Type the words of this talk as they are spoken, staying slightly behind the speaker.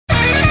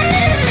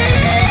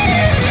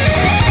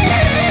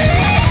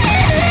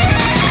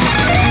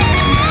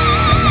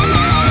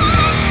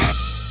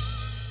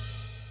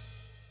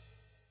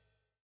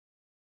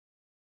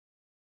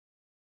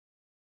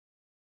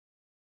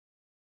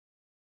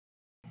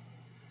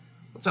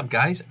What's up,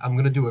 guys? I'm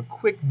going to do a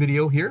quick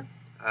video here.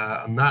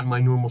 I'm not in my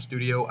normal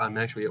studio. I'm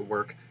actually at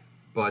work,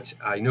 but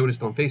I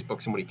noticed on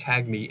Facebook somebody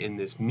tagged me in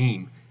this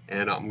meme,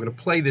 and I'm going to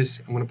play this.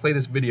 I'm going to play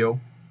this video,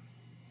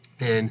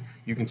 and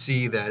you can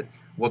see that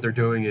what they're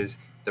doing is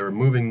they're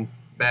removing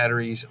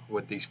batteries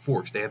with these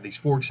forks. They have these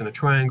forks in a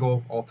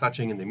triangle, all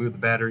touching, and they move the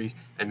batteries,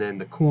 and then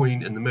the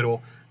coin in the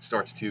middle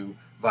starts to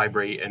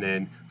vibrate and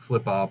then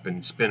flip up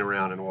and spin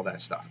around and all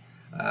that stuff.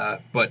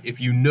 But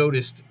if you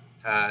noticed,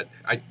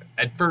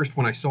 at first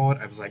when I saw it,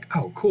 I was like,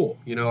 oh, cool,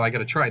 you know, I got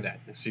to try that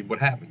and see what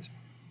happens.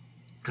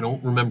 I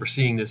don't remember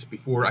seeing this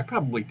before. I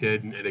probably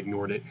did and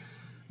ignored it.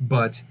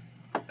 But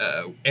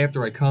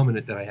after I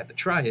commented that I had to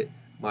try it,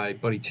 my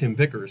buddy Tim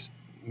Vickers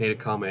made a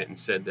comment and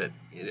said that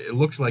it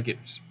looks like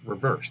it's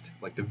reversed,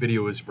 like the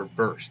video is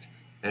reversed.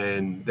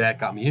 And that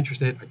got me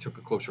interested. I took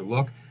a closer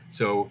look.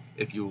 So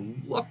if you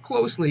look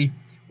closely,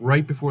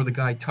 right before the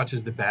guy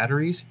touches the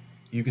batteries,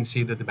 you can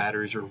see that the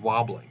batteries are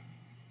wobbling.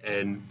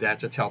 And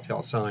that's a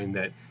telltale sign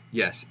that,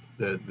 yes,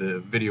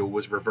 the video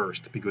was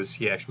reversed, because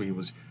he actually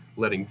was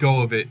letting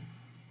go of it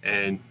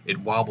and it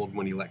wobbled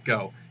when he let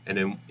go. And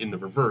then in the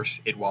reverse,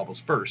 it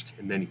wobbles first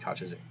and then he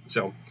touches it.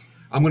 So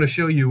I'm going to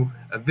show you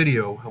a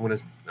video. I'm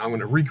going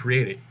to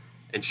recreate it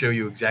and show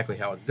you exactly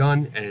how it's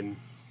done. And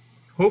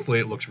hopefully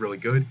it looks really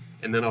good.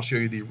 And then I'll show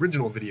you the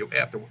original video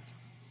afterwards.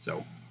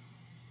 So,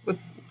 but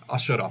I'll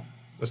shut up.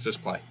 Let's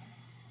just play.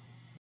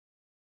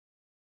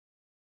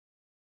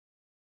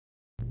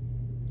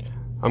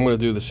 I'm going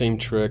to do the same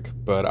trick,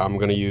 but I'm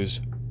going to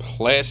use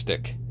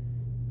plastic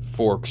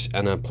forks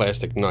and a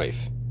plastic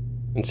knife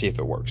and see if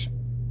it works.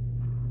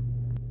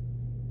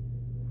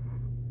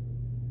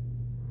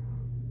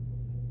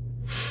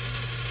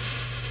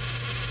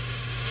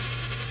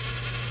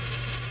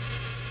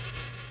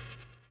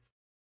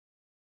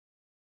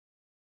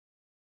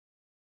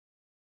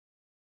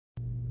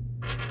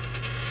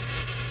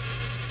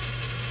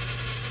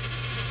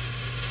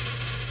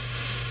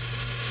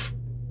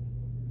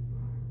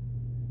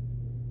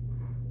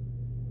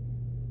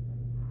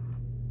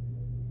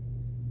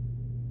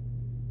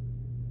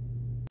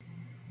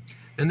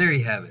 And there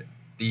you have it.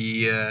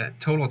 The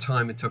total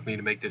time it took me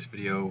to make this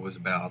video was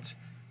about,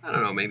 I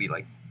don't know, maybe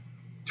like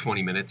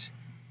 20 minutes.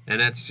 And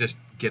that's just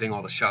getting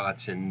all the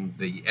shots and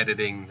the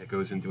editing that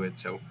goes into it.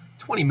 So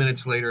 20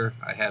 minutes later,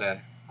 I had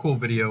a cool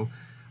video.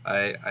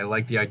 I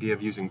like the idea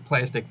of using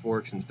plastic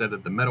forks instead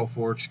of the metal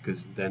forks,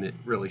 because then it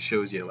really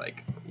shows you,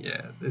 like,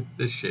 yeah,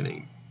 this shit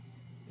ain't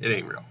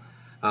real.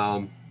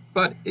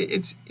 But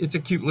it's a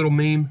cute little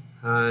meme,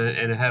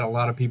 and it had a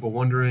lot of people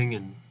wondering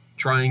and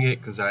trying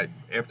it, because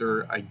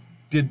after I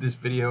did this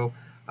video,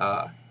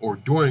 or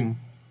during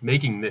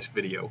making this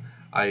video,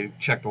 I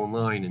checked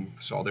online and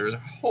saw there's a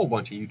whole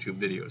bunch of YouTube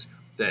videos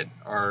that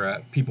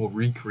are people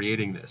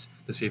recreating this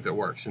to see if it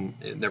works, and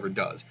it never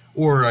does.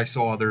 Or I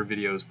saw other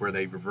videos where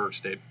they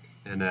reversed it,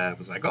 and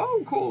was like,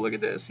 oh, cool, look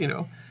at this, you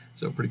know.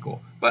 So pretty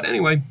cool. But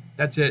anyway,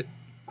 that's it.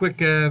 Quick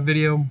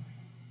video.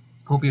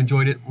 Hope you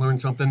enjoyed it,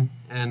 learned something,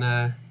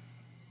 and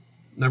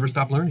never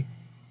stop learning.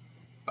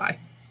 Bye.